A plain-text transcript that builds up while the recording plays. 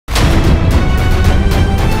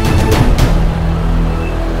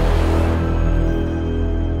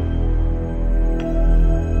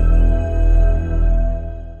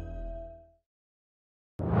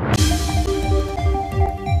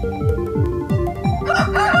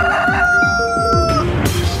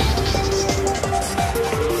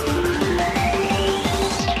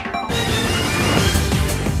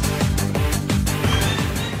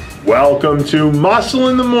Welcome to Muscle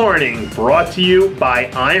in the Morning, brought to you by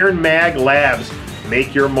Iron Mag Labs.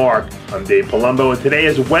 Make your mark. I'm Dave Palumbo, and today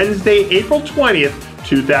is Wednesday, April 20th,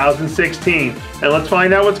 2016. And let's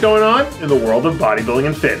find out what's going on in the world of bodybuilding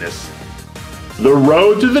and fitness. The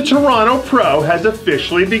road to the Toronto Pro has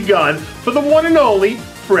officially begun for the one and only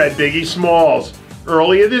Fred Biggie Smalls.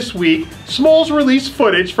 Earlier this week, Smalls released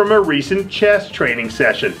footage from a recent chest training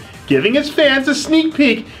session, giving his fans a sneak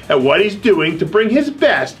peek at what he's doing to bring his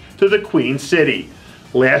best to the Queen City.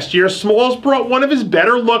 Last year, Smalls brought one of his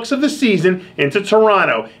better looks of the season into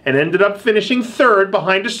Toronto and ended up finishing third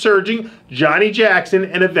behind a surging Johnny Jackson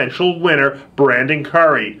and eventual winner Brandon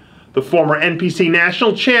Curry. The former NPC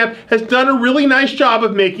national champ has done a really nice job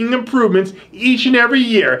of making improvements each and every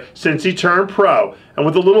year since he turned pro, and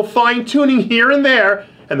with a little fine-tuning here and there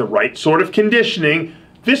and the right sort of conditioning,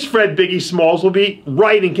 this Fred Biggie Smalls will be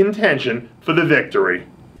right in contention for the victory.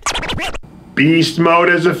 Beast mode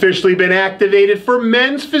has officially been activated for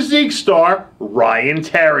men's physique star Ryan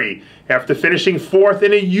Terry. After finishing fourth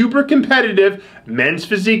in a uber competitive men's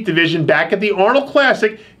physique division back at the Arnold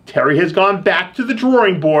Classic, Terry has gone back to the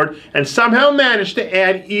drawing board and somehow managed to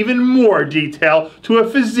add even more detail to a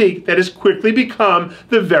physique that has quickly become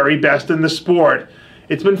the very best in the sport.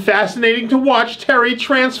 It's been fascinating to watch Terry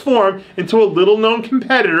transform into a little-known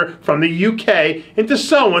competitor from the UK into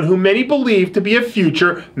someone who many believe to be a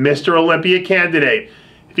future Mr. Olympia candidate.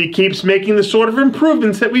 If he keeps making the sort of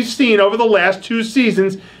improvements that we've seen over the last 2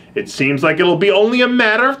 seasons, it seems like it'll be only a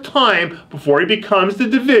matter of time before he becomes the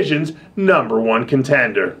division's #1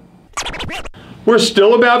 contender. We're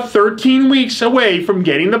still about 13 weeks away from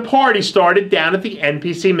getting the party started down at the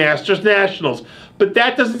NPC Masters Nationals, but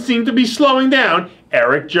that doesn't seem to be slowing down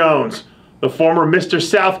Eric Jones. The former Mr.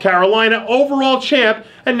 South Carolina overall champ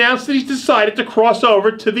announced that he's decided to cross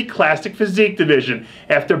over to the Classic Physique division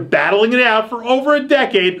after battling it out for over a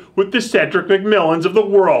decade with the Cedric McMillans of the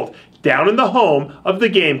world, down in the home of the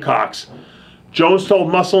Gamecocks. Jones told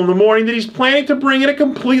Muscle in the Morning that he's planning to bring in a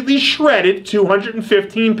completely shredded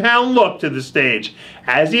 215-pound look to the stage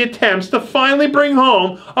as he attempts to finally bring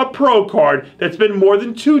home a pro card that's been more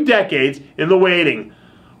than 2 decades in the waiting.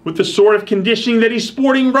 With the sort of conditioning that he's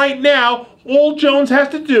sporting right now, all Jones has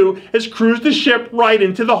to do is cruise the ship right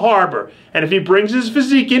into the harbor. And if he brings his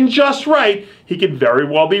physique in just right, he could very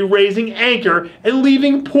well be raising anchor and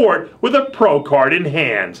leaving port with a pro card in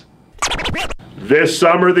hand. This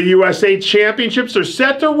summer, the USA Championships are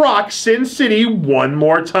set to rock Sin City one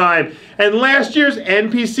more time. And last year's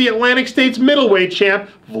NPC Atlantic States middleweight champ,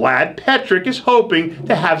 Vlad Petric, is hoping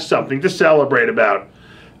to have something to celebrate about.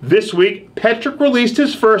 This week, Petric released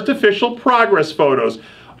his first official progress photos,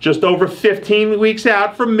 just over 15 weeks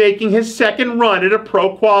out from making his second run at a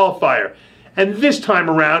pro qualifier. And this time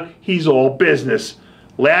around, he's all business.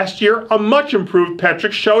 Last year, a much improved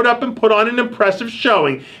Petric showed up and put on an impressive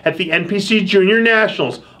showing at the NPC Junior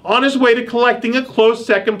Nationals on his way to collecting a close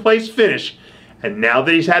second-place finish. And now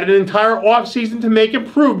that he's had an entire offseason to make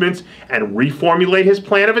improvements and reformulate his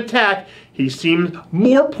plan of attack, he seems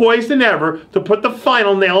more poised than ever to put the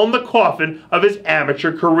final nail in the coffin of his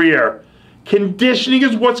amateur career. Conditioning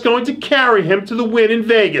is what's going to carry him to the win in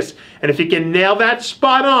Vegas, and if he can nail that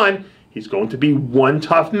spot on, he's going to be one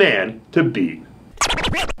tough man to beat.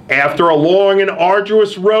 After a long and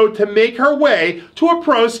arduous road to make her way to a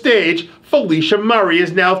pro stage, Felecia Murray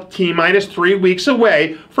is now T-minus 3 weeks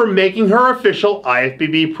away from making her official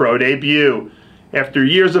IFBB Pro debut. After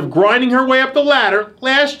years of grinding her way up the ladder,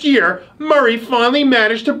 last year, Murray finally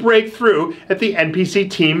managed to break through at the NPC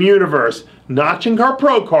Team Universe, notching her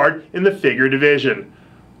pro card in the figure division.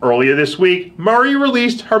 Earlier this week, Murray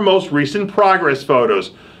released her most recent progress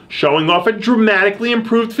photos, showing off a dramatically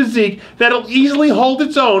improved physique that'll easily hold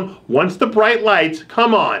its own once the bright lights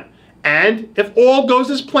come on. And if all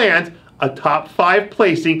goes as planned, a top 5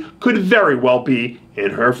 placing could very well be in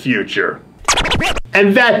her future.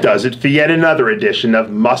 And that does it for yet another edition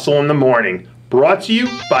of Muscle in the Morning, brought to you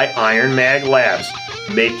by Iron Mag Labs.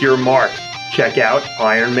 Make your mark. Check out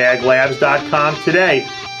ironmaglabs.com today.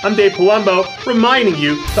 I'm Dave Palumbo, reminding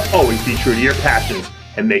you to always be true to your passions.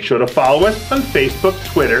 And make sure to follow us on Facebook,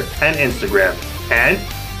 Twitter, and Instagram. And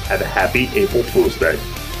have a happy April Fool's Day.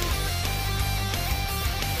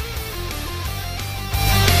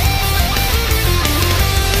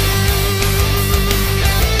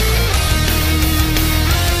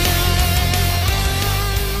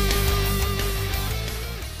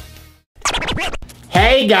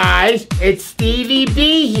 Hey guys, it's Stevie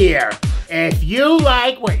B here. If you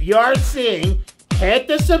like what you're seeing, hit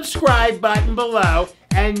the subscribe button below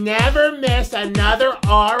and never miss another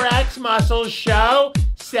RX Muscle show,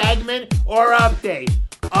 segment, or update.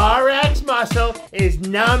 RX Muscle is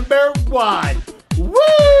 #1.